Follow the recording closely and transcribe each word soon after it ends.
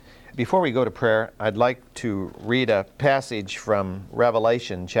Before we go to prayer, I'd like to read a passage from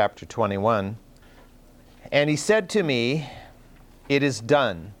Revelation chapter 21. And he said to me, "It is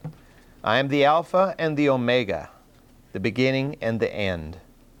done. I am the Alpha and the Omega, the beginning and the end.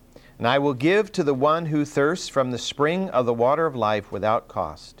 And I will give to the one who thirsts from the spring of the water of life without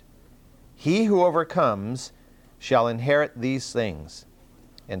cost. He who overcomes shall inherit these things,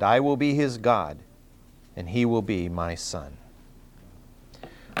 and I will be his God, and he will be my son."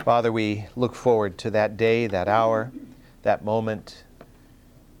 Father, we look forward to that day, that hour, that moment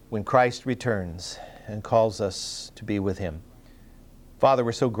when Christ returns and calls us to be with him. Father,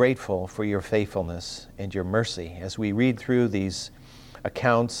 we're so grateful for your faithfulness and your mercy. As we read through these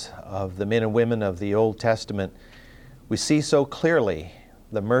accounts of the men and women of the Old Testament, we see so clearly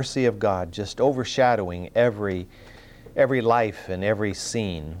the mercy of God just overshadowing every life and every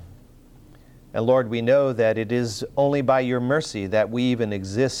scene. And Lord, we know that it is only by your mercy that we even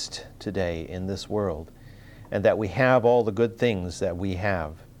exist today in this world, and that we have all the good things that we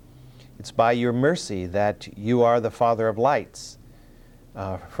have. It's by your mercy that you are the Father of lights,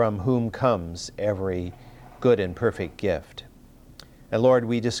 from whom comes every good and perfect gift. And Lord,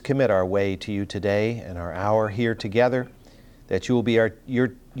 we just commit our way to you today and our hour here together, that you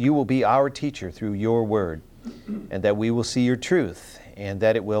will be our teacher through your word, and that we will see your truth, and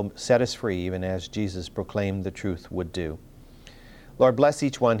that it will set us free, even as Jesus proclaimed the truth would do. Lord, bless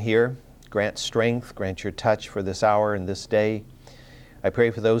each one here. Grant strength, grant your touch for this hour and this day. I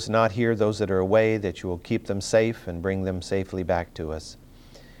pray for those not here, those that are away, that you will keep them safe and bring them safely back to us.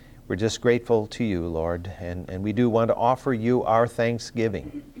 We're just grateful to you, Lord, and we do want to offer you our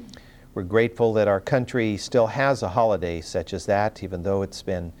thanksgiving. We're grateful that our country still has a holiday such as that, even though it's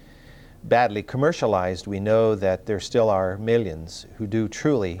been badly commercialized. We know that there still are millions who do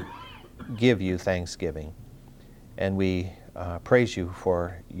truly give you thanksgiving. And we praise you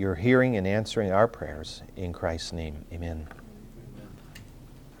for your hearing and answering our prayers. In Christ's name, amen.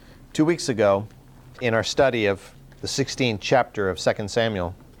 2 weeks ago, in our study of the 16th chapter of 2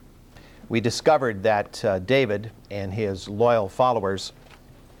 Samuel, we discovered that David and his loyal followers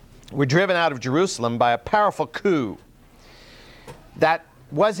were driven out of Jerusalem by a powerful coup that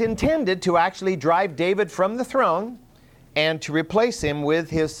was intended to actually drive David from the throne and to replace him with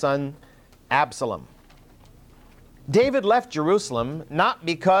his son Absalom. David left Jerusalem not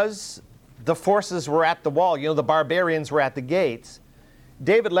because the forces were at the wall, the barbarians were at the gates.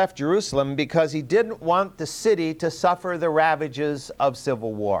 David left Jerusalem because he didn't want the city to suffer the ravages of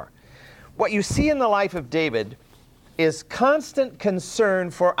civil war. What you see in the life of David is constant concern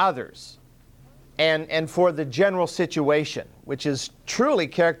for others and for the general situation, which is truly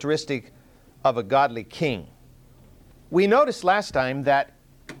characteristic of a godly king. We noticed last time that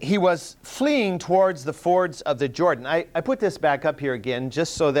he was fleeing towards the fords of the Jordan. I put this back up here again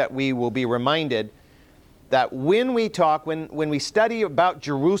just so that we will be reminded that when we study about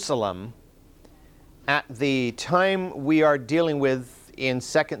Jerusalem at the time we are dealing with in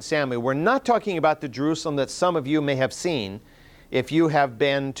 2 Samuel, we're not talking about the Jerusalem that some of you may have seen if you have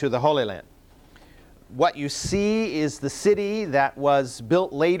been to the Holy Land. What you see is the city that was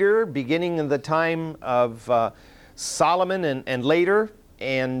built later, beginning in the time of Solomon and later.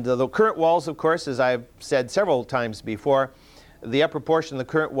 And the current walls, of course, as I've said several times before, the upper portion of the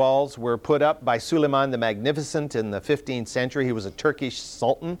current walls were put up by Suleiman the Magnificent in the 15th century. He was a Turkish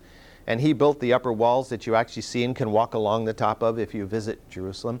sultan, and he built the upper walls that you actually see and can walk along the top of if you visit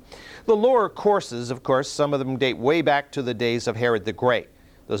Jerusalem. The lower courses, of course, some of them date way back to the days of Herod the Great.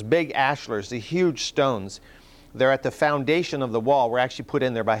 Those big ashlars, the huge stones, they're at the foundation of the wall, were actually put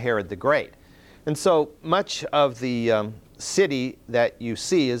in there by Herod the Great. And so much of the city that you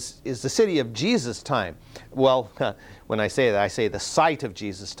see is the city of Jesus' time. Well, when I say that, I say the site of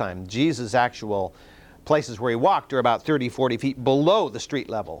Jesus' time. Jesus' actual places where he walked are about 30, 40 feet below the street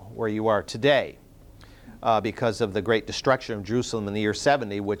level where you are today because of the great destruction of Jerusalem in the year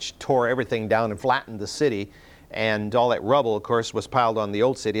 70, which tore everything down and flattened the city. And all that rubble, of course, was piled on the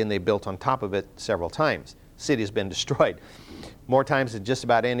old city, and they built on top of it several times. The city has been destroyed more times than just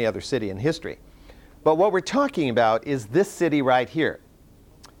about any other city in history. But what we're talking about is this city right here.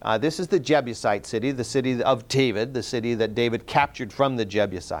 This is the Jebusite city, the city of David, the city that David captured from the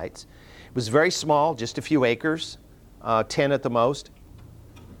Jebusites. It was very small, just a few acres, 10 at the most.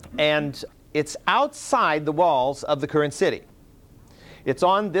 And it's outside the walls of the current city. It's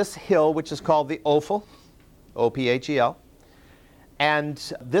on this hill, which is called the Ophel, O-P-H-E-L.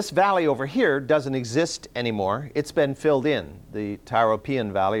 And this valley over here doesn't exist anymore. It's been filled in. The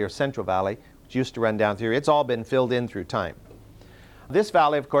Tyropoeon Valley or Central Valley, which used to run down through here, it's all been filled in through time. This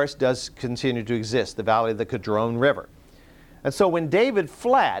valley, of course, does continue to exist, the valley of the Kidron River. And so when David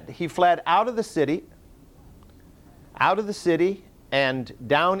fled, he fled out of the city, and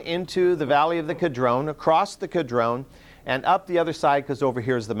down into the valley of the Kidron, across the Kidron, and up the other side, because over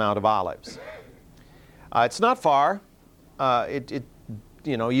here is the Mount of Olives. It's not far.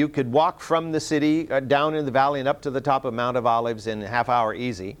 You could walk from the city down in the valley and up to the top of Mount of Olives in a half hour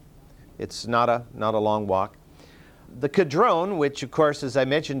easy. It's not a long walk. The Kidron, which of course, as I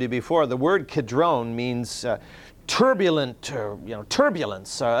mentioned to you before, the word Kidron means turbulent,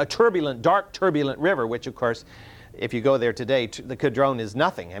 turbulence, a turbulent, dark, turbulent river, which of course, if you go there today, the Kidron is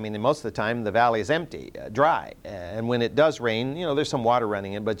nothing. I mean, most of the time the valley is empty, dry. And when it does rain, there's some water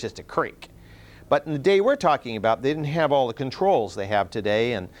running in, but it's just a creek. But in the day we're talking about, they didn't have all the controls they have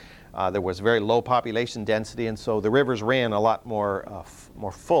today, and there was very low population density, and so the rivers ran a lot more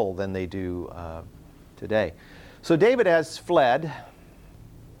full than they do today. So David has fled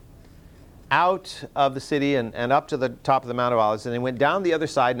out of the city and up to the top of the Mount of Olives, and he went down the other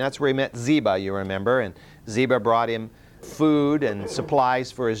side, and that's where he met Ziba, you remember, and Ziba brought him food and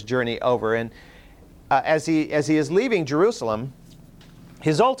supplies for his journey over. And as he is leaving Jerusalem,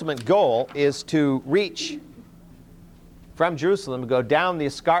 his ultimate goal is to reach from Jerusalem, go down the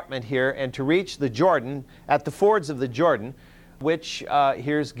escarpment here, and to reach the Jordan at the fords of the Jordan, which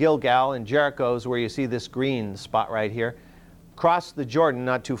here's Gilgal and Jericho is where you see this green spot right here. Cross the Jordan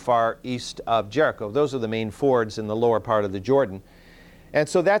not too far east of Jericho. Those are the main fords in the lower part of the Jordan. And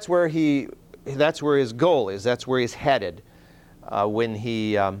so that's where his goal is. That's where he's headed when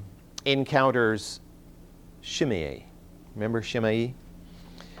he encounters Shimei. Remember Shimei?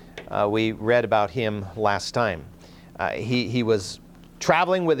 We read about him last time. He was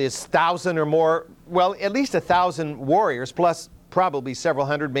traveling with his 1,000 or more, well, at least 1,000 warriors, plus probably several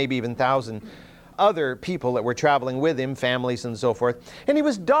hundred, maybe even 1,000 other people that were traveling with him, families and so forth. And he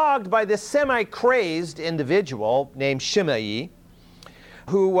was dogged by this semi-crazed individual named Shimei,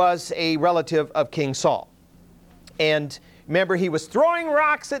 who was a relative of King Saul. And remember, he was throwing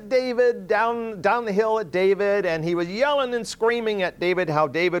rocks at David, down the hill at David, and he was yelling and screaming at David how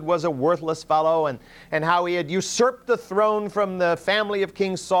David was a worthless fellow, and how he had usurped the throne from the family of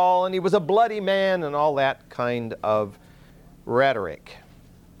King Saul, and he was a bloody man, and all that kind of rhetoric.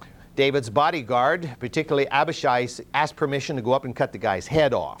 David's bodyguard, particularly Abishai, asked permission to go up and cut the guy's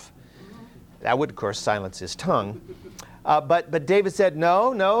head off. That would, of course, silence his tongue. But David said,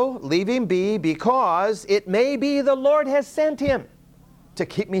 no, leave him be, because it may be the Lord has sent him to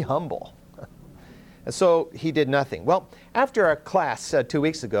keep me humble. And so he did nothing. Well, after our class 2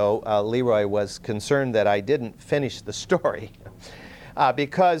 weeks ago, Leroy was concerned that I didn't finish the story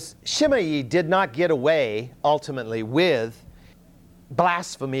because Shimei did not get away ultimately with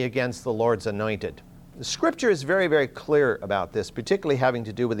blasphemy against the Lord's anointed. The scripture is very, very clear about this, particularly having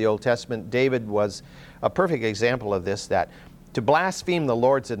to do with the Old Testament. David was a perfect example of this, that to blaspheme the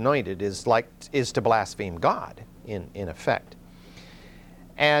Lord's anointed is to blaspheme God in effect.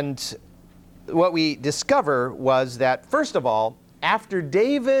 And what we discover was that, first of all, after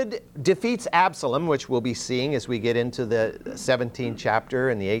David defeats Absalom, which we'll be seeing as we get into the 17th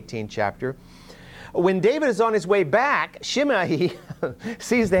chapter and the 18th chapter, when David is on his way back, Shimei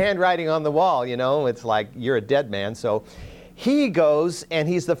sees the handwriting on the wall, it's like, you're a dead man. So he goes, and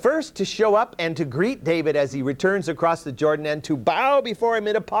he's the first to show up and to greet David as he returns across the Jordan, and to bow before him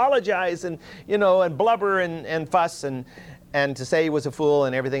and apologize and, and blubber and fuss and to say he was a fool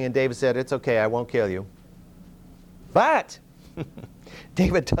and everything. And David said, it's okay, I won't kill you. But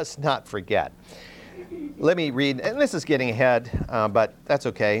David does not forget. Let me read, and this is getting ahead, but that's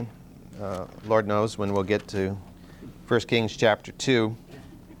okay. Lord knows when we'll get to 1 Kings chapter 2.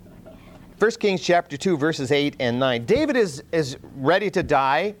 1 Kings chapter 2, verses 8 and 9. David is ready to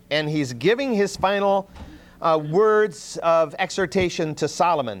die, and he's giving his final words of exhortation to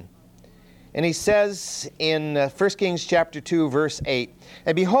Solomon. And he says in 1 Kings chapter 2, verse 8,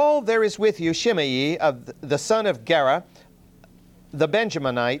 and behold, there is with you Shimei, of the son of Gera, the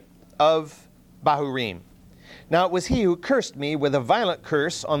Benjaminite of Bahurim. Now it was he who cursed me with a violent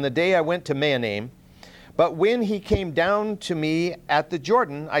curse on the day I went to Mahanaim. But when he came down to me at the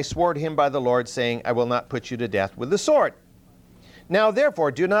Jordan, I swore to him by the Lord, saying, I will not put you to death with the sword. Now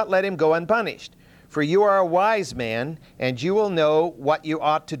therefore do not let him go unpunished, for you are a wise man, and you will know what you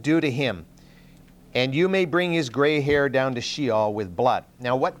ought to do to him. And you may bring his gray hair down to Sheol with blood.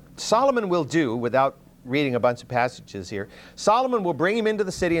 Now what Solomon will do, without reading a bunch of passages here, Solomon will bring him into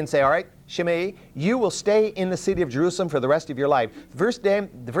the city and say, all right, Shimei, you will stay in the city of Jerusalem for the rest of your life.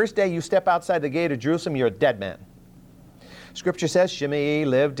 The first day you step outside the gate of Jerusalem, you're a dead man. Scripture says Shimei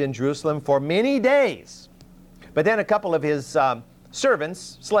lived in Jerusalem for many days. But then a couple of his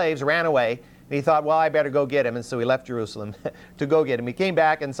servants, slaves, ran away, And he thought, well, I better go get him. And so he left Jerusalem to go get him. He came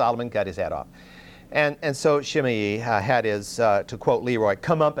back, and Solomon cut his head off. And so Shimei had his, to quote Leroy,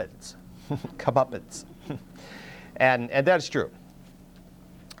 comeuppance. Comeuppance. And that's true.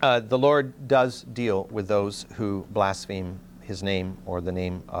 The Lord does deal with those who blaspheme his name or the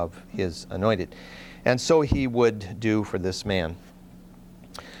name of his anointed. And so he would do for this man.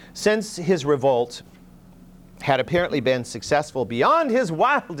 Since his revolt had apparently been successful beyond his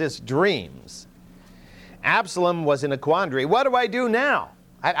wildest dreams, Absalom was in a quandary. What do I do now?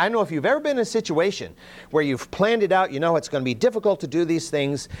 I don't know if you've ever been in a situation where you've planned it out, you know it's going to be difficult to do these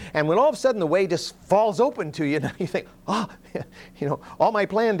things, and when all of a sudden the way just falls open to you, you think, oh, you know, all my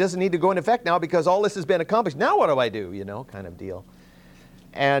plan doesn't need to go into effect now because all this has been accomplished. Now what do I do? You know, kind of deal.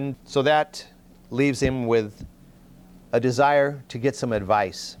 And so that leaves him with a desire to get some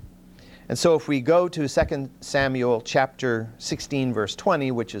advice. And so if we go to 2 Samuel chapter 16, verse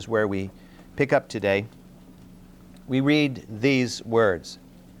 20, which is where we pick up today, we read these words.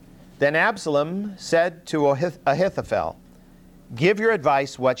 Then Absalom said to Ahithophel, give your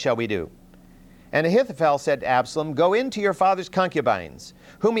advice, what shall we do? And Ahithophel said to Absalom, go into your father's concubines,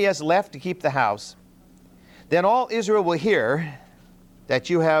 whom he has left to keep the house. Then all Israel will hear that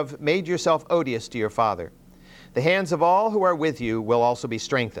you have made yourself odious to your father. The hands of all who are with you will also be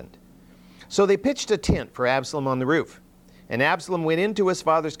strengthened. So they pitched a tent for Absalom on the roof. And Absalom went into his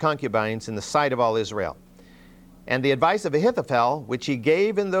father's concubines in the sight of all Israel. And the advice of Ahithophel, which he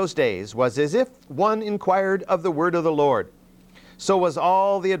gave in those days, was as if one inquired of the word of the Lord. So was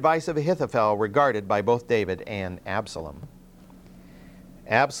all the advice of Ahithophel regarded by both David and Absalom.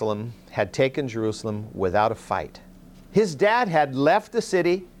 Absalom had taken Jerusalem without a fight. His dad had left the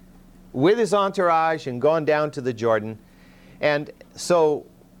city with his entourage and gone down to the Jordan. And so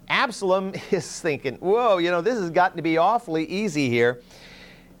Absalom is thinking, whoa, you know, this has gotten to be awfully easy here.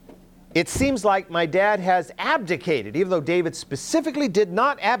 It seems like my dad has abdicated, even though David specifically did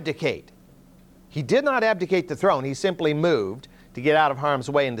not abdicate. He did not abdicate the throne. He simply moved to get out of harm's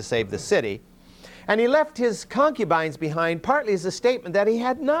way and to save the city. And he left his concubines behind partly as a statement that he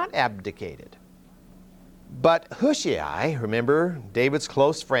had not abdicated. But Hushai, remember, David's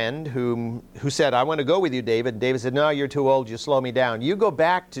close friend who said, I want to go with you, David. And David said, no, you're too old. You slow me down. You go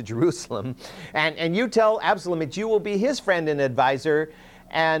back to Jerusalem and you tell Absalom that you will be his friend and advisor,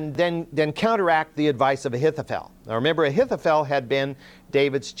 and then counteract the advice of Ahithophel. Now remember, Ahithophel had been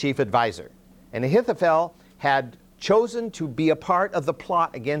David's chief advisor. And Ahithophel had chosen to be a part of the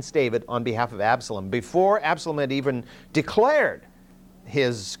plot against David on behalf of Absalom. Before Absalom had even declared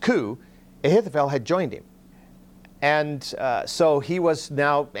his coup, Ahithophel had joined him. And so he was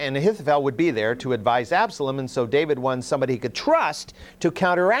now, and Ahithophel would be there to advise Absalom, and so David wanted somebody he could trust to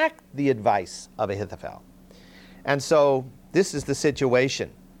counteract the advice of Ahithophel. And so this is the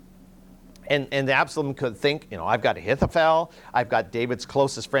situation. And Absalom could think, you know, I've got Ahithophel, I've got David's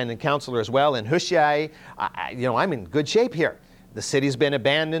closest friend and counselor as well, and Hushai, you know, I'm in good shape here. The city's been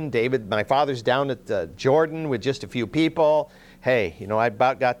abandoned. David, my father's down at the Jordan with just a few people. Hey, you know, I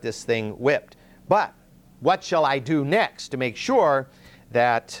about got this thing whipped. But what shall I do next to make sure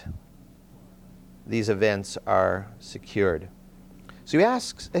that these events are secured? So he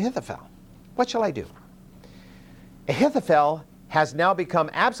asks Ahithophel, what shall I do? Ahithophel has now become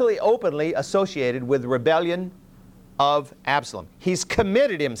absolutely openly associated with the rebellion of Absalom. He's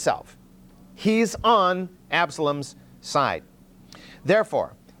committed himself. He's on Absalom's side.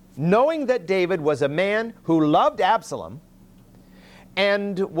 Therefore, knowing that David was a man who loved Absalom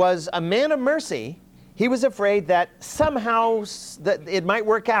and was a man of mercy, he was afraid that somehow that it might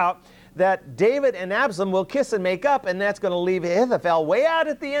work out that David and Absalom will kiss and make up, and that's going to leave Ahithophel way out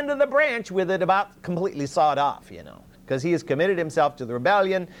at the end of the branch with it about completely sawed off, you know, because he has committed himself to the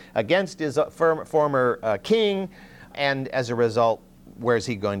rebellion against his former king, and as a result, where's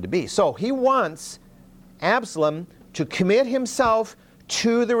he going to be? So he wants Absalom to commit himself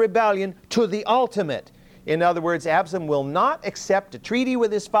to the rebellion, to the ultimate. In other words, Absalom will not accept a treaty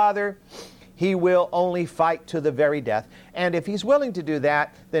with his father. He will only fight to the very death. And if he's willing to do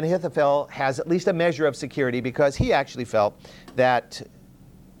that, then Ahithophel has at least a measure of security, because he actually felt that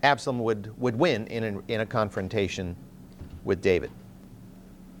Absalom would win in a confrontation with David.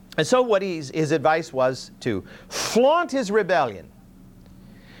 And so what his advice was to flaunt his rebellion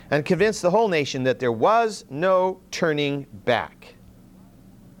and convince the whole nation that there was no turning back.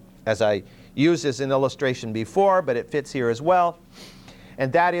 As I used as an illustration before, but it fits here as well.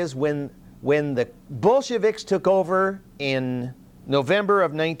 And that is when the Bolsheviks took over in November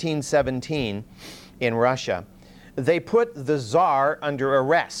of 1917 in Russia, they put the Tsar under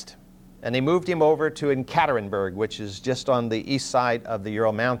arrest. and they moved him over to Ekaterinburg, which is just on the east side of the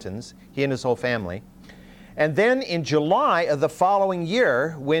Ural Mountains, he and his whole family. And then in July of the following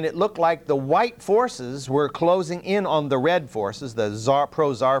year, when it looked like the white forces were closing in on the red forces, the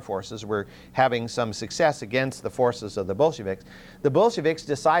pro-Tsar forces were having some success against the forces of the Bolsheviks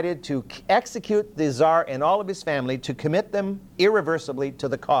decided to execute the Tsar and all of his family, to commit them irreversibly to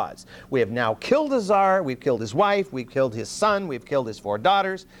the cause. We have now killed the Tsar, we've killed his wife, we've killed his son, we've killed his 4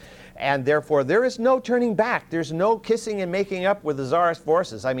 daughters, and therefore there is no turning back. There's no kissing and making up with the Tsar's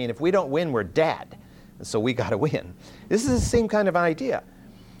forces. I mean, if we don't win, we're dead. So we got to win. This is the same kind of idea.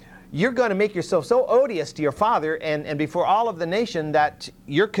 You're going to make yourself so odious to your father and before all of the nation that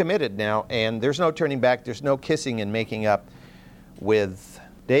you're committed now, and there's no turning back. There's no kissing and making up with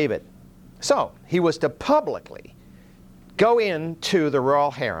David. So he was to publicly go into the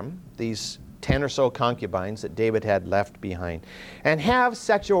royal harem, these 10 or so concubines that David had left behind, and have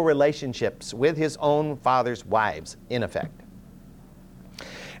sexual relationships with his own father's wives, in effect.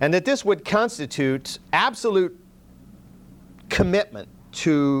 And that this would constitute absolute commitment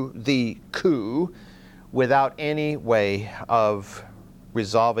to the coup without any way of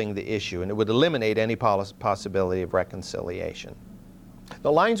resolving the issue, and it would eliminate any possibility of reconciliation.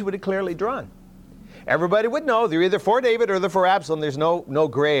 The lines would be clearly drawn. Everybody would know they're either for David or they're for Absalom. There's no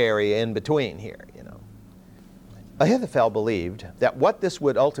gray area in between here, you know. Ahithophel believed that what this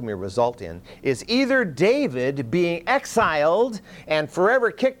would ultimately result in is either David being exiled and forever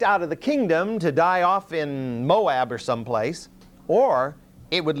kicked out of the kingdom to die off in Moab or someplace, or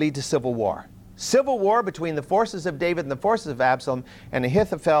it would lead to civil war. Civil war between the forces of David and the forces of Absalom, and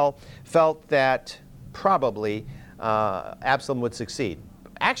Ahithophel felt that probably Absalom would succeed.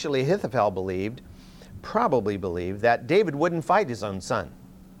 Actually, Ahithophel probably believed that David wouldn't fight his own son.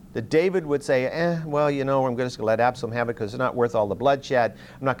 That David would say, well, you know, I'm just going to let Absalom have it because it's not worth all the bloodshed.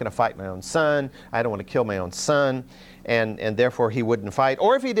 I'm not going to fight my own son. I don't want to kill my own son. And therefore he wouldn't fight.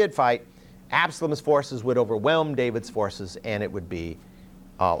 Or if he did fight, Absalom's forces would overwhelm David's forces, and it would be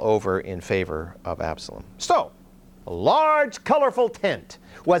all over in favor of Absalom. So, a large, colorful tent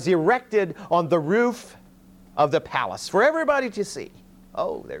was erected on the roof of the palace for everybody to see.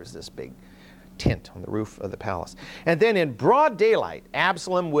 Oh, there's this big tent on the roof of the palace. And then in broad daylight,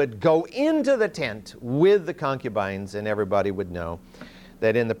 Absalom would go into the tent with the concubines, and everybody would know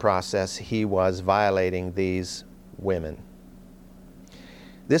that in the process he was violating these women.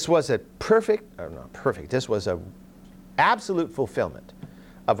 This was a this was an absolute fulfillment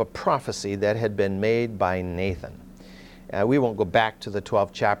of a prophecy that had been made by Nathan. We won't go back to the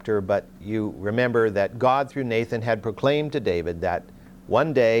 12th chapter, but you remember that God through Nathan had proclaimed to David that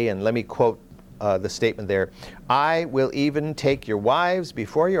one day, and let me quote the statement there, I will even take your wives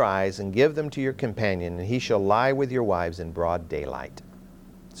before your eyes and give them to your companion, and he shall lie with your wives in broad daylight.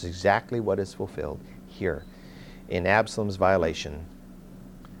 It's exactly what is fulfilled here in Absalom's violation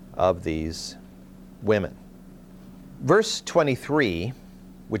of these women. Verse 23,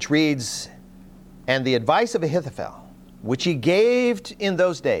 which reads, and the advice of Ahithophel, which he gave in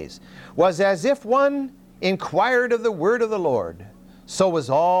those days, was as if one inquired of the word of the Lord. So was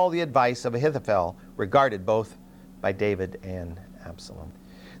all the advice of Ahithophel regarded both by David and Absalom.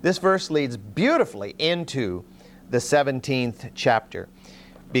 This verse leads beautifully into the 17th chapter,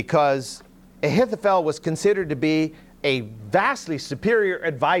 because Ahithophel was considered to be a vastly superior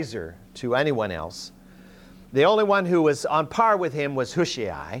advisor to anyone else. The only one who was on par with him was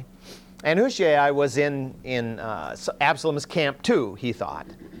Hushai, and Hushai was in Absalom's camp too, he thought.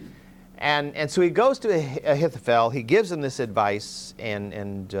 And so he goes to Ahithophel, he gives him this advice,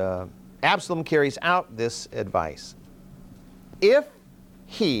 and Absalom carries out this advice. If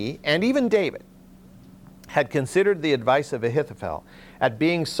he, and even David, had considered the advice of Ahithophel at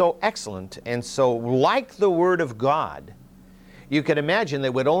being so excellent and so like the Word of God, you can imagine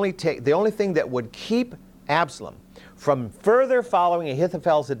that would only take, the only thing that would keep Absalom from further following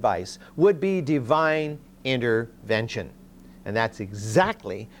Ahithophel's advice would be divine intervention. And that's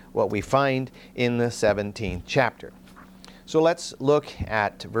exactly what we find in the 17th chapter. So let's look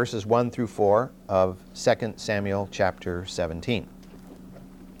at verses 1 through 4 of 2 Samuel chapter 17.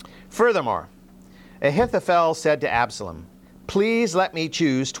 Furthermore, Ahithophel said to Absalom, please let me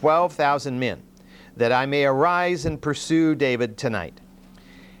choose 12,000 men, that I may arise and pursue David tonight.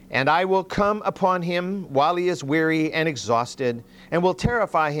 And I will come upon him while he is weary and exhausted, and will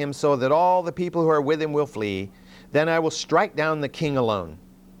terrify him so that all the people who are with him will flee. Then I will strike down the king alone,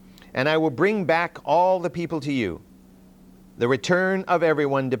 and I will bring back all the people to you. The return of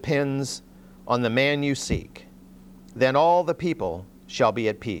everyone depends on the man you seek. Then all the people shall be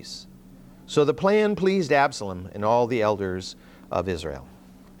at peace. So the plan pleased Absalom and all the elders of Israel.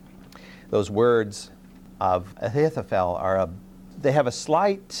 Those words of Ahithophel they have a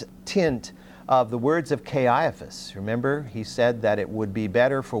slight tint of the words of Caiaphas. Remember, he said that it would be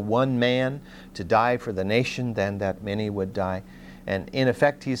better for one man to die for the nation than that many would die. And in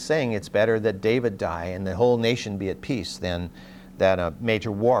effect, he's saying it's better that David die and the whole nation be at peace than that a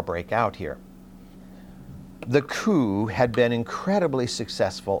major war break out here. The coup had been incredibly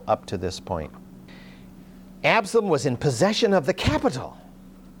successful up to this point. Absalom was in possession of the capital.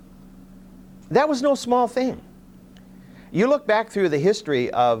 That was no small thing. You look back through the history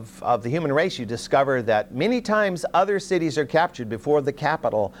of the human race, you discover that many times other cities are captured before the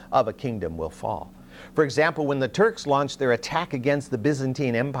capital of a kingdom will fall. For example, when the Turks launched their attack against the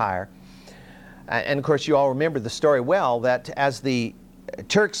Byzantine Empire, and of course you all remember the story well, that as the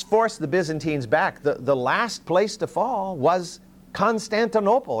Turks forced the Byzantines back, the last place to fall was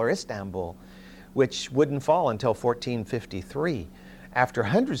Constantinople or Istanbul, which wouldn't fall until 1453, after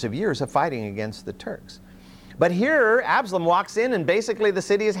hundreds of years of fighting against the Turks. But here, Absalom walks in and basically the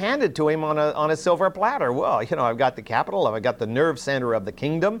city is handed to him on a silver platter. Well, you know, I've got the capital, I've got the nerve center of the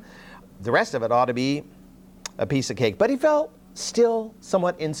kingdom. The rest of it ought to be a piece of cake. But he felt still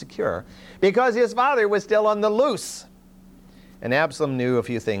somewhat insecure because his father was still on the loose. And Absalom knew a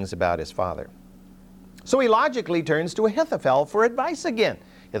few things about his father. So he logically turns to Ahithophel for advice again.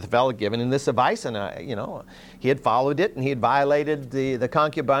 Ahithophel had given him this advice, and he had followed it, and he had violated the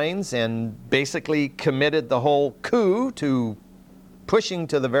concubines and basically committed the whole coup to pushing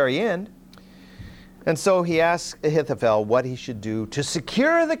to the very end. And so he asked Ahithophel what he should do to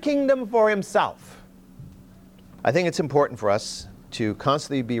secure the kingdom for himself. I think it's important for us to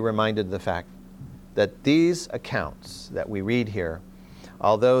constantly be reminded of the fact that these accounts that we read here,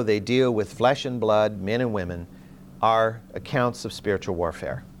 although they deal with flesh and blood, men and women, are accounts of spiritual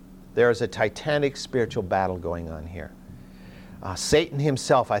warfare. There is a titanic spiritual battle going on here. Satan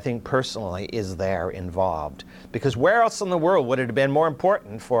himself, I think personally, is there involved. Because where else in the world would it have been more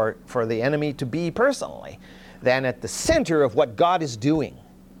important for the enemy to be personally than at the center of what God is doing?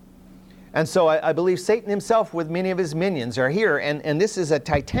 And so I believe Satan himself with many of his minions are here, and this is a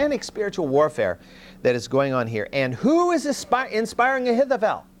titanic spiritual warfare that is going on here. And who is inspiring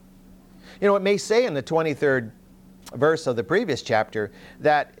Ahithophel? You know, it may say in the 23rd verse of the previous chapter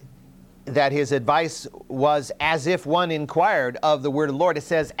that his advice was as if one inquired of the word of the Lord. It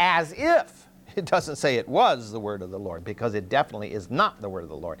says as if. It doesn't say it was the word of the Lord, because it definitely is not the word of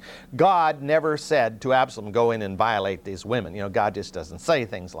the Lord. God never said to Absalom, go in and violate these women. You know, God just doesn't say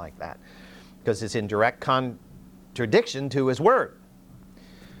things like that, because it's in direct contradiction to his word.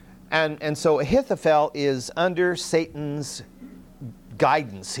 And so Ahithophel is under Satan's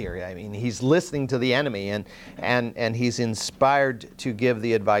guidance here. I mean, he's listening to the enemy, and he's inspired to give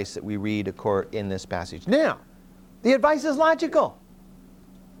the advice that we read in this passage. Now, the advice is logical.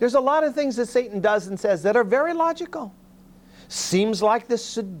 There's a lot of things that Satan does and says that are very logical. Seems like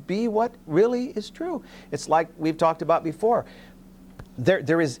this should be what really is true. It's like we've talked about before.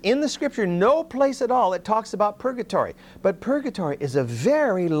 There is in the Scripture no place at all that talks about purgatory. But purgatory is a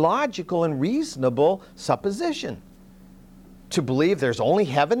very logical and reasonable supposition. To believe there's only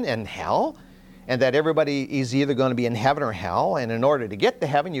heaven and hell, and that everybody is either going to be in heaven or hell, and in order to get to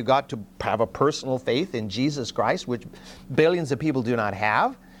heaven, you got to have a personal faith in Jesus Christ, which billions of people do not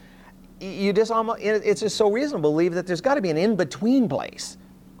have. It's just so reasonable to believe that there's got to be an in-between place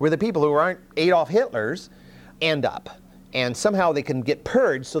where the people who aren't Adolf Hitlers end up, and somehow they can get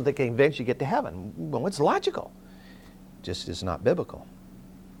purged so they can eventually get to heaven. Well, it's logical. Just is not biblical.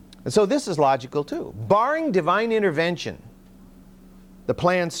 And so this is logical too. Barring divine intervention, the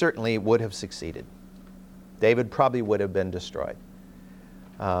plan certainly would have succeeded. David probably would have been destroyed.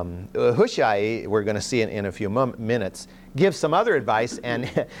 Hushai, we're going to see in a few minutes, gives some other advice, and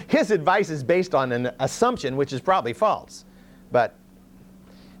his advice is based on an assumption which is probably false. But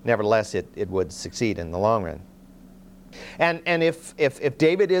nevertheless, it would succeed in the long run. And if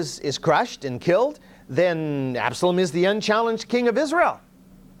David is crushed and killed, then Absalom is the unchallenged king of Israel.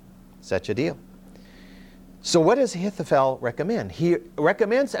 Such a deal. So what does Ahithophel recommend? He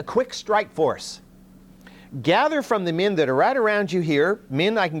recommends a quick strike force. Gather from the men that are right around you here,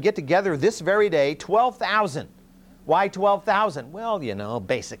 men I can get together this very day, 12,000. Why 12,000? Well, you know,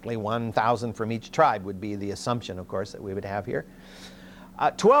 basically 1,000 from each tribe would be the assumption, of course, that we would have here.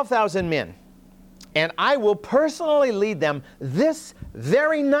 12,000 men. And I will personally lead them this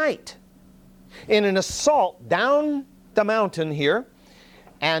very night in an assault down the mountain here,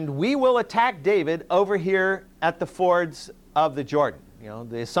 and we will attack David over here at the fords of the Jordan. You know,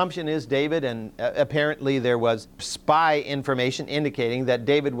 the assumption is David, and apparently there was spy information indicating that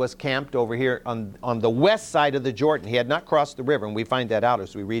David was camped over here on the west side of the Jordan. He had not crossed the river, and we find that out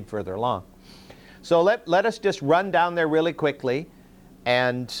as we read further along. So let us just run down there really quickly,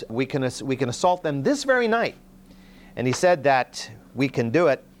 and we can assault them this very night. And he said that we can do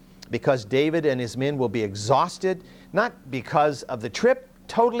it because David and his men will be exhausted, not because of the trip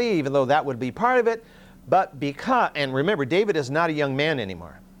totally, even though that would be part of it, but because, and remember, David is not a young man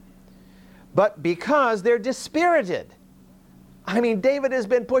anymore, but because they're dispirited. I mean, David has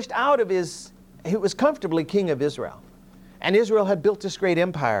been pushed out of he was comfortably king of Israel. And Israel had built this great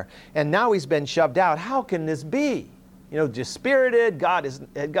empire, and now he's been shoved out. How can this be? You know, dispirited, God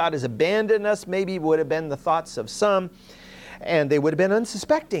has abandoned us, maybe would have been the thoughts of some, and they would have been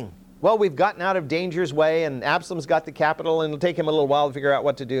unsuspecting. Well, we've gotten out of danger's way, and Absalom's got the capital, and it'll take him a little while to figure out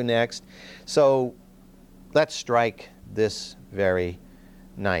what to do next. So let's strike this very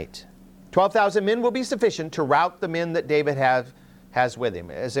night. 12,000 men will be sufficient to rout the men that David has with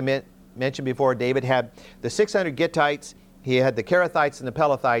him. As I mentioned before, David had the 600 Gittites, he had the Kerethites and the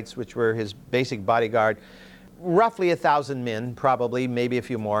Pelethites, which were his basic bodyguard, roughly 1,000 men, probably, maybe a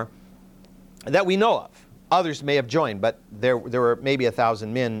few more, that we know of. Others may have joined, but there were maybe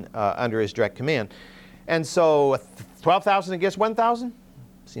 1,000 men under his direct command. And so 12,000 against 1,000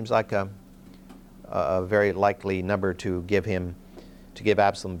 seems like a very likely number to give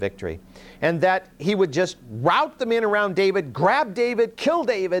Absalom victory. And that he would just rout the men around David, grab David, kill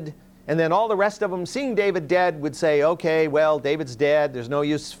David, and then all the rest of them, seeing David dead, would say, okay, well, David's dead. There's no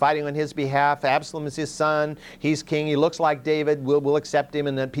use fighting on his behalf. Absalom is his son. He's king. He looks like David. We'll accept him,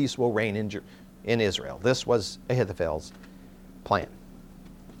 and then peace will reign in Israel. This was Ahithophel's plan.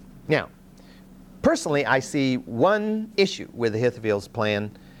 Now, personally, I see one issue with Ahithophel's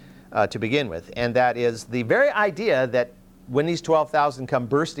plan to begin with, and that is the very idea that when these 12,000 come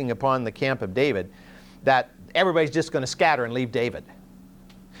bursting upon the camp of David, that everybody's just going to scatter and leave David.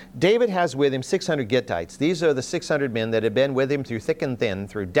 David has with him 600 Gittites. These are the 600 men that had been with him through thick and thin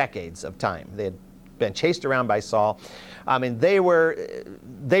through decades of time. They had been chased around by Saul. I mean, they were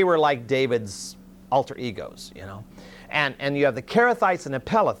like David's alter egos, you know. And you have the Kerethites and the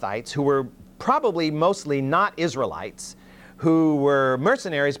Pelethites, who were probably mostly not Israelites, who were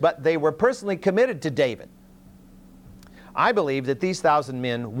mercenaries, but they were personally committed to David. I believe that these 1,000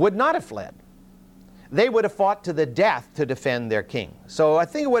 men would not have fled. They would have fought to the death to defend their king. So I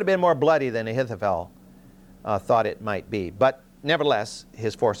think it would have been more bloody than Ahithophel thought it might be. But nevertheless,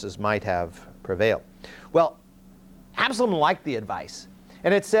 his forces might have prevailed. Well, Absalom liked the advice.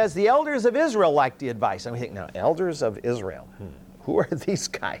 And it says the elders of Israel liked the advice. And we think, now, elders of Israel, who are these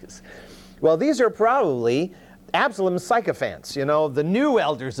guys? Well, these are probably Absalom's sycophants, you know, the new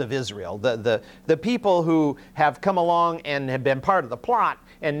elders of Israel, the people who have come along and have been part of the plot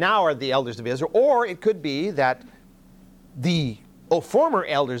and now are the elders of Israel. Or it could be that the former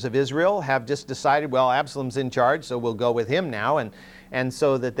elders of Israel have just decided, well, Absalom's in charge, so we'll go with him now, and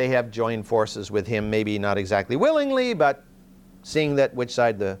so that they have joined forces with him, maybe not exactly willingly, but seeing that which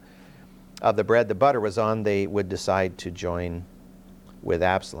side of the bread the butter was on, they would decide to join with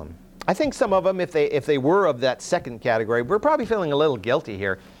Absalom. I think some of them, if they were of that second category, we're probably feeling a little guilty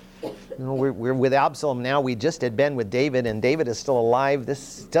here. You know, we're with Absalom now. We just had been with David, and David is still alive.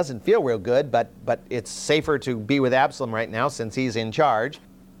 This doesn't feel real good, but it's safer to be with Absalom right now since he's in charge.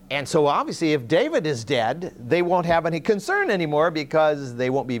 And so obviously if David is dead, they won't have any concern anymore because they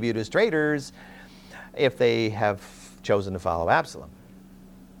won't be viewed as traitors if they have chosen to follow Absalom.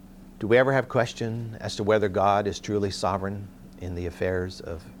 Do we ever have question as to whether God is truly sovereign in the affairs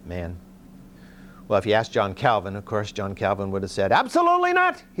of man? Well, if you ask John Calvin, of course, John Calvin would have said, absolutely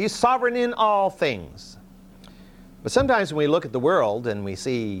not. He's sovereign in all things. But sometimes when we look at the world and we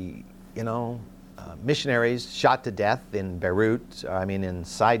see, you know, missionaries shot to death in Beirut, in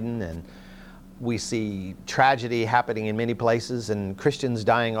Sidon, and we see tragedy happening in many places and Christians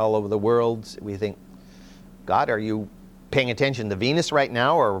dying all over the world, we think, God, are you paying attention to Venus right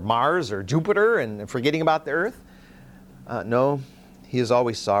now, or Mars, or Jupiter, and forgetting about the earth? No, he is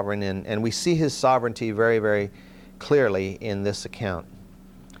always sovereign, and we see his sovereignty very, very clearly in this account.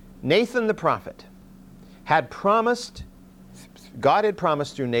 Nathan the prophet had promised, God had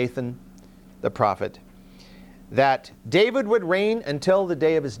promised through Nathan the prophet, that David would reign until the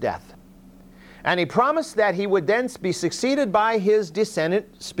day of his death. And he promised that he would then be succeeded by his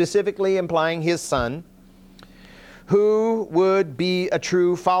descendant, specifically implying his son, who would be a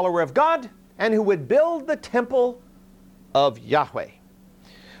true follower of God and who would build the temple of Yahweh.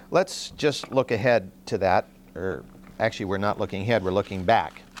 Let's just look ahead to that, or actually we're not looking ahead, we're looking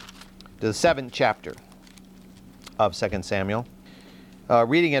back to the 7th chapter of 2 Samuel.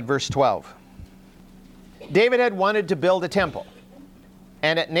 reading at verse 12. David had wanted to build a temple.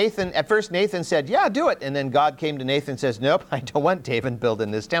 And at first Nathan said, yeah, do it. And then God came to Nathan and says, nope, I don't want David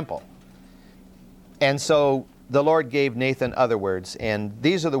building this temple. And so the Lord gave Nathan other words. And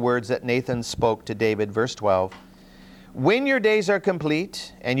these are the words that Nathan spoke to David, verse 12. When your days are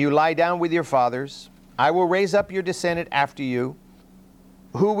complete and you lie down with your fathers, I will raise up your descendant after you,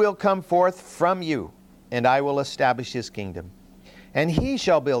 who will come forth from you, and I will establish his kingdom. And he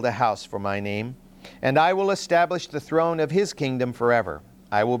shall build a house for my name, and I will establish the throne of his kingdom forever.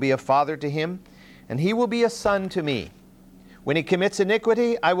 I will be a father to him, and he will be a son to me. When he commits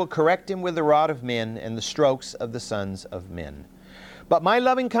iniquity, I will correct him with the rod of men and the strokes of the sons of men. But my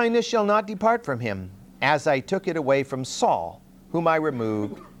loving kindness shall not depart from him, as I took it away from Saul, whom I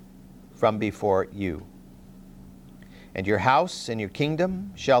removed from before you. And your house and your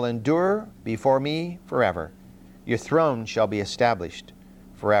kingdom shall endure before me forever. Your throne shall be established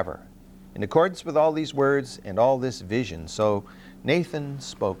forever. In accordance with all these words and all this vision, so Nathan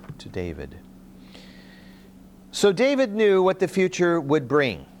spoke to David. So David knew what the future would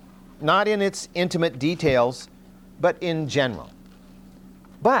bring, not in its intimate details, but in general.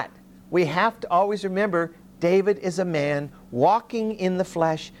 But we have to always remember, David is a man walking in the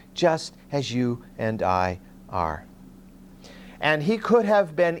flesh just as you and I are. And he could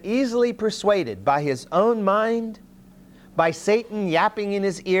have been easily persuaded by his own mind, by Satan yapping in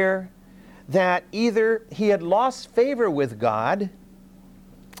his ear, that either he had lost favor with God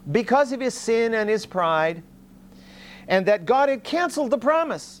because of his sin and his pride, and that God had canceled the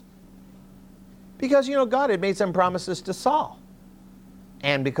promise. Because, God had made some promises to Saul.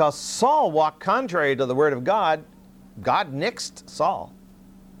 And because Saul walked contrary to the word of God, God nixed Saul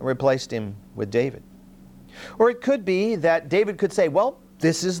and replaced him with David. Or it could be that David could say, well,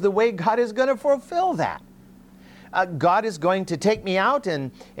 this is the way God is going to fulfill that. God is going to take me out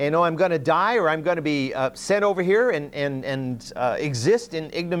and I'm going to die, or I'm going to be sent over here and exist in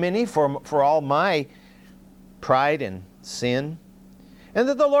ignominy for all my pride and sin. And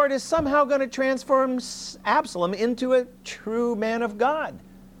that the Lord is somehow going to transform Absalom into a true man of God.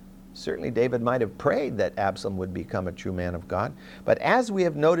 Certainly David might have prayed that Absalom would become a true man of God. But as we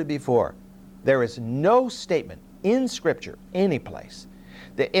have noted before, there is no statement in Scripture, any place,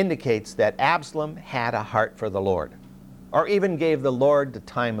 that indicates that Absalom had a heart for the Lord, or even gave the Lord the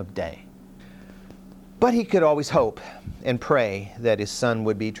time of day. But he could always hope and pray that his son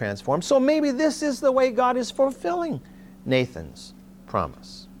would be transformed. So maybe this is the way God is fulfilling Nathan's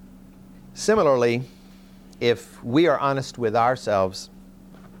promise. Similarly, if we are honest with ourselves,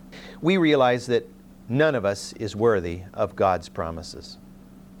 we realize that none of us is worthy of God's promises.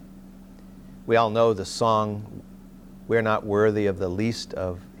 We all know the song, "We're not worthy of the least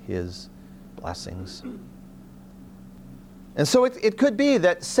of His blessings." And so it could be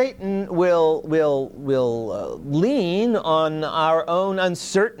that Satan will lean on our own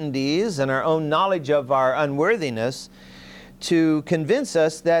uncertainties and our own knowledge of our unworthiness to convince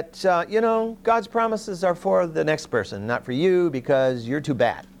us that, God's promises are for the next person, not for you, because you're too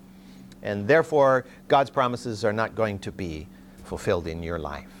bad. And therefore, God's promises are not going to be fulfilled in your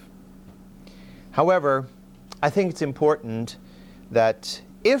life. However, I think it's important that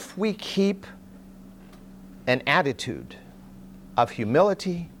if we keep an attitude of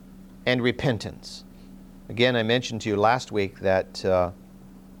humility and repentance. Again, I mentioned to you last week that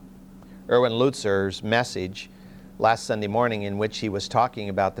Erwin Lutzer's message last Sunday morning, in which he was talking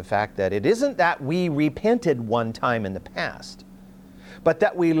about the fact that it isn't that we repented one time in the past, but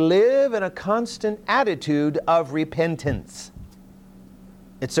that we live in a constant attitude of repentance.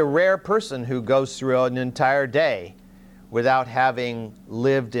 It's a rare person who goes through an entire day without having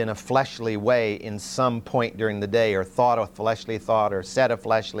lived in a fleshly way in some point during the day, or thought a fleshly thought, or said a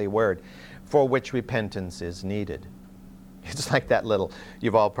fleshly word, for which repentance is needed. It's like that little,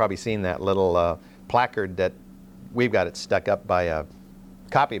 you've all probably seen that little placard that we've got it stuck up by a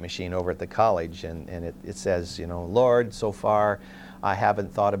copy machine over at the college, and it says, Lord, so far I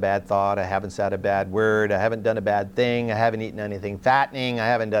haven't thought a bad thought, I haven't said a bad word, I haven't done a bad thing, I haven't eaten anything fattening, I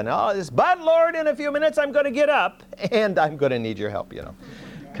haven't done all this, but Lord, in a few minutes I'm going to get up and I'm going to need your help,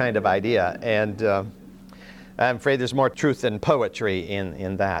 kind of idea. And I'm afraid there's more truth than poetry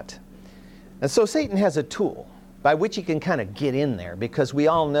in that. And so Satan has a tool by which he can kind of get in there, because we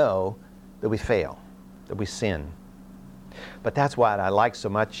all know that we fail, that we sin. But that's why I like so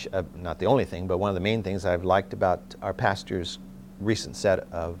much, not the only thing, but one of the main things I've liked about our pastor's recent set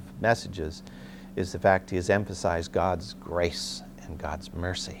of messages is the fact he has emphasized God's grace and God's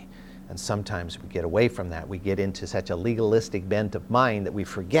mercy. And sometimes we get away from that. We get into such a legalistic bent of mind that we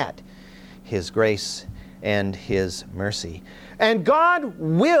forget His grace and His mercy. And God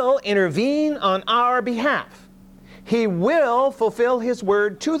will intervene on our behalf. He will fulfill His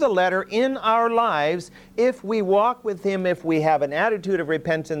word to the letter in our lives if we walk with Him, if we have an attitude of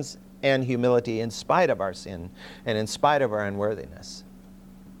repentance and humility in spite of our sin and in spite of our unworthiness.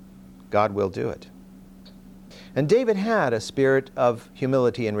 God will do it. And David had a spirit of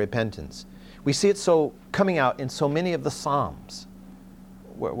humility and repentance. We see it so coming out in so many of the Psalms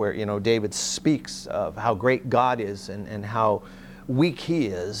where David speaks of how great God is and how weak he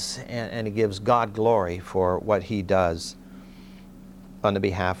is, and he gives God glory for what he does on the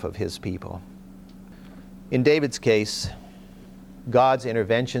behalf of his people. In David's case, God's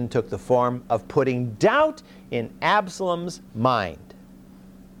intervention took the form of putting doubt in Absalom's mind.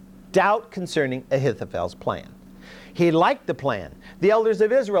 Doubt concerning Ahithophel's plan. He liked the plan. The elders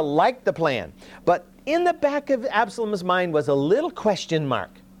of Israel liked the plan. But in the back of Absalom's mind was a little question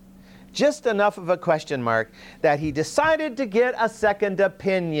mark. Just enough of a question mark that he decided to get a second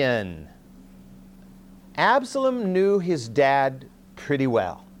opinion. Absalom knew his dad pretty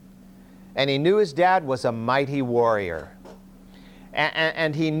well. And he knew his dad was a mighty warrior.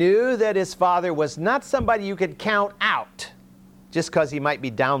 And he knew that his father was not somebody you could count out just because he might be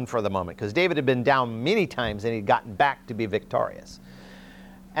down for the moment. Because David had been down many times and he'd gotten back to be victorious.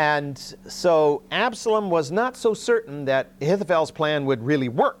 And so Absalom was not so certain that Ahithophel's plan would really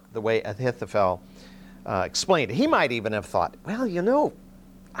work the way Ahithophel explained it. He might even have thought, well,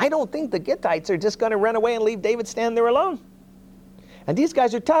 I don't think the Gittites are just going to run away and leave David stand there alone. And these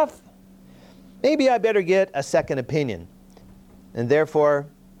guys are tough. Maybe I better get a second opinion. And therefore,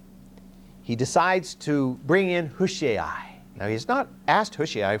 he decides to bring in Hushai. Now, he's not asked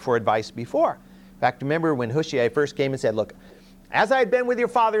Hushai for advice before. In fact, remember when Hushai first came and said, look, as I had been with your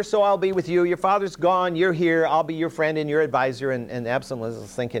father, so I'll be with you. Your father's gone, you're here, I'll be your friend and your advisor. And Absalom was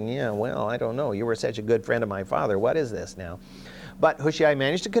thinking, I don't know. You were such a good friend of my father. What is this now? But Hushai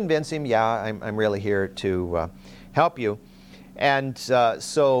managed to convince him, I'm really here to help you. And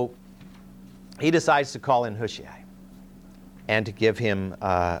so he decides to call in Hushai and to give him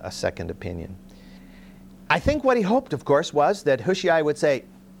a second opinion. I think what he hoped, of course, was that Hushai would say,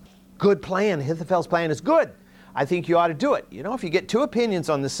 good plan, Ahithophel's plan is good. I think you ought to do it. If you get two opinions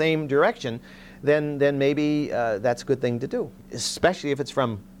on the same direction, then maybe that's a good thing to do, especially if it's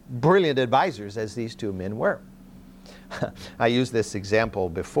from brilliant advisors, as these two men were. I used this example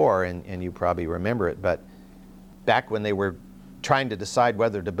before, and you probably remember it, but back when they were trying to decide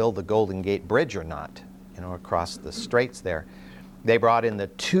whether to build the Golden Gate Bridge or not, across the straits there, they brought in the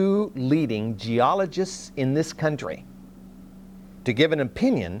two leading geologists in this country to give an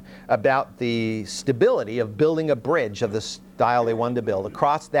opinion about the stability of building a bridge of the style they wanted to build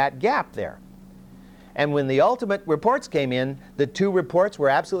across that gap there. And when the ultimate reports came in, the two reports were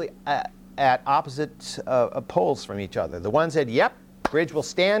absolutely at opposite poles from each other. The one said, yep, bridge will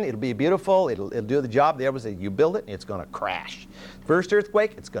stand, it'll be beautiful, it'll do the job. The other said, you build it, and it's going to crash. First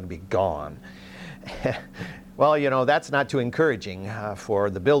earthquake, it's going to be gone. Well, that's not too encouraging for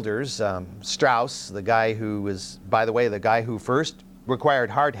the builders. Strauss, the guy who was, by the way, the guy who first required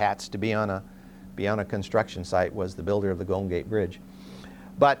hard hats to be on a construction site, was the builder of the Golden Gate Bridge.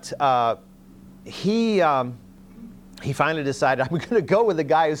 But he finally decided, I'm going to go with the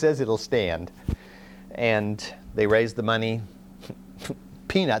guy who says it'll stand. And they raised the money,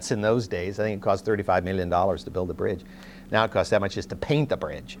 peanuts in those days. I think it cost $35 million to build the bridge. Now it costs that much just to paint the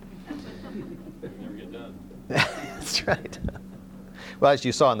bridge. That's right. Well, as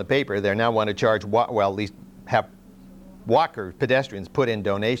you saw in the paper, they now want to charge, at least have pedestrians put in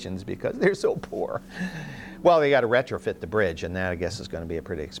donations because they're so poor. Well, they got to retrofit the bridge, and that, I guess, is going to be a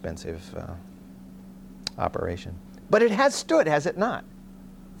pretty expensive operation. But it has stood, has it not?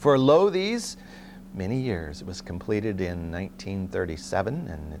 For these many years. It was completed in 1937,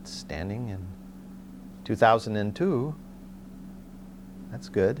 and it's standing in 2002. That's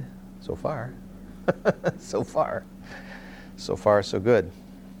good so far. So far, so good.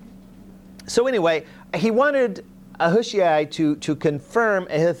 So anyway, he wanted Hushai to confirm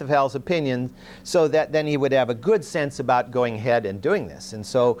Ahithophel's opinion so that then he would have a good sense about going ahead and doing this. And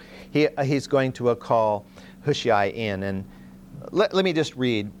so he's going to call Hushai in. And let me just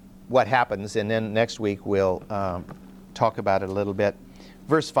read what happens, and then next week we'll talk about it a little bit.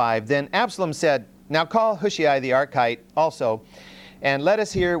 Verse 5, then Absalom said, now call Hushai the Archite also, and let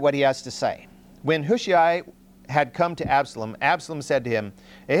us hear what he has to say. When Hushai had come to Absalom, Absalom said to him,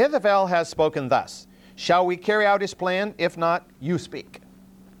 Ahithophel has spoken thus. Shall we carry out his plan? If not, you speak.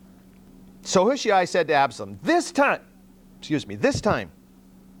 So Hushai said to Absalom, this time,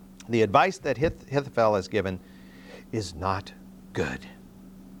 the advice that Ahithophel has given is not good.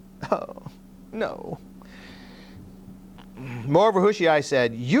 Oh, no. Moreover, Hushai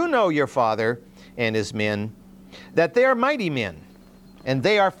said, you know your father and his men, that they are mighty men, and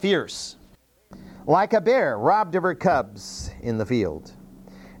they are fierce, like a bear robbed of her cubs in the field.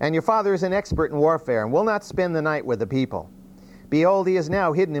 And your father is an expert in warfare, and will not spend the night with the people. Behold, he has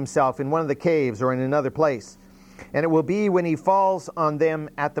now hidden himself in one of the caves or in another place. And it will be when he falls on them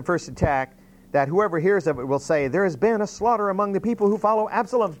at the first attack, that whoever hears of it will say, there has been a slaughter among the people who follow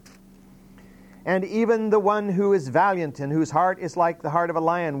Absalom. And even the one who is valiant and whose heart is like the heart of a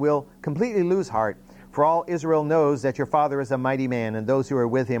lion will completely lose heart. For all Israel knows that your father is a mighty man, and those who are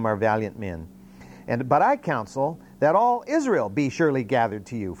with him are valiant men. But I counsel that all Israel be surely gathered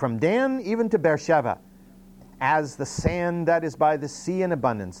to you, from Dan even to Beersheba, as the sand that is by the sea in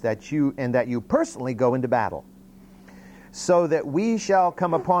abundance, that you personally go into battle, so that we shall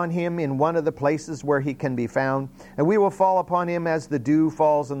come upon him in one of the places where he can be found, and we will fall upon him as the dew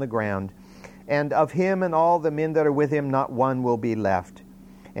falls on the ground. And of him and all the men that are with him, not one will be left.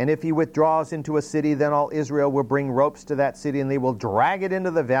 And if he withdraws into a city, then all Israel will bring ropes to that city, and they will drag it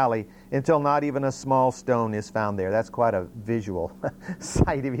into the valley until not even a small stone is found there. That's quite a visual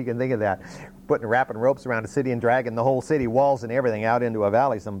sight, if you can think of that. Wrapping ropes around a city and dragging the whole city, walls and everything, out into a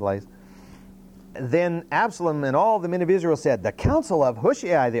valley someplace. Then Absalom and all the men of Israel said, the counsel of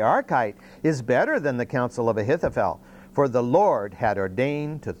Hushai the Archite is better than the counsel of Ahithophel. For the Lord had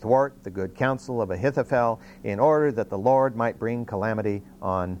ordained to thwart the good counsel of Ahithophel, in order that the Lord might bring calamity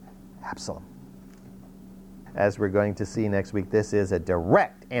on Absalom. As we're going to see next week, this is a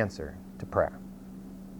direct answer to prayer.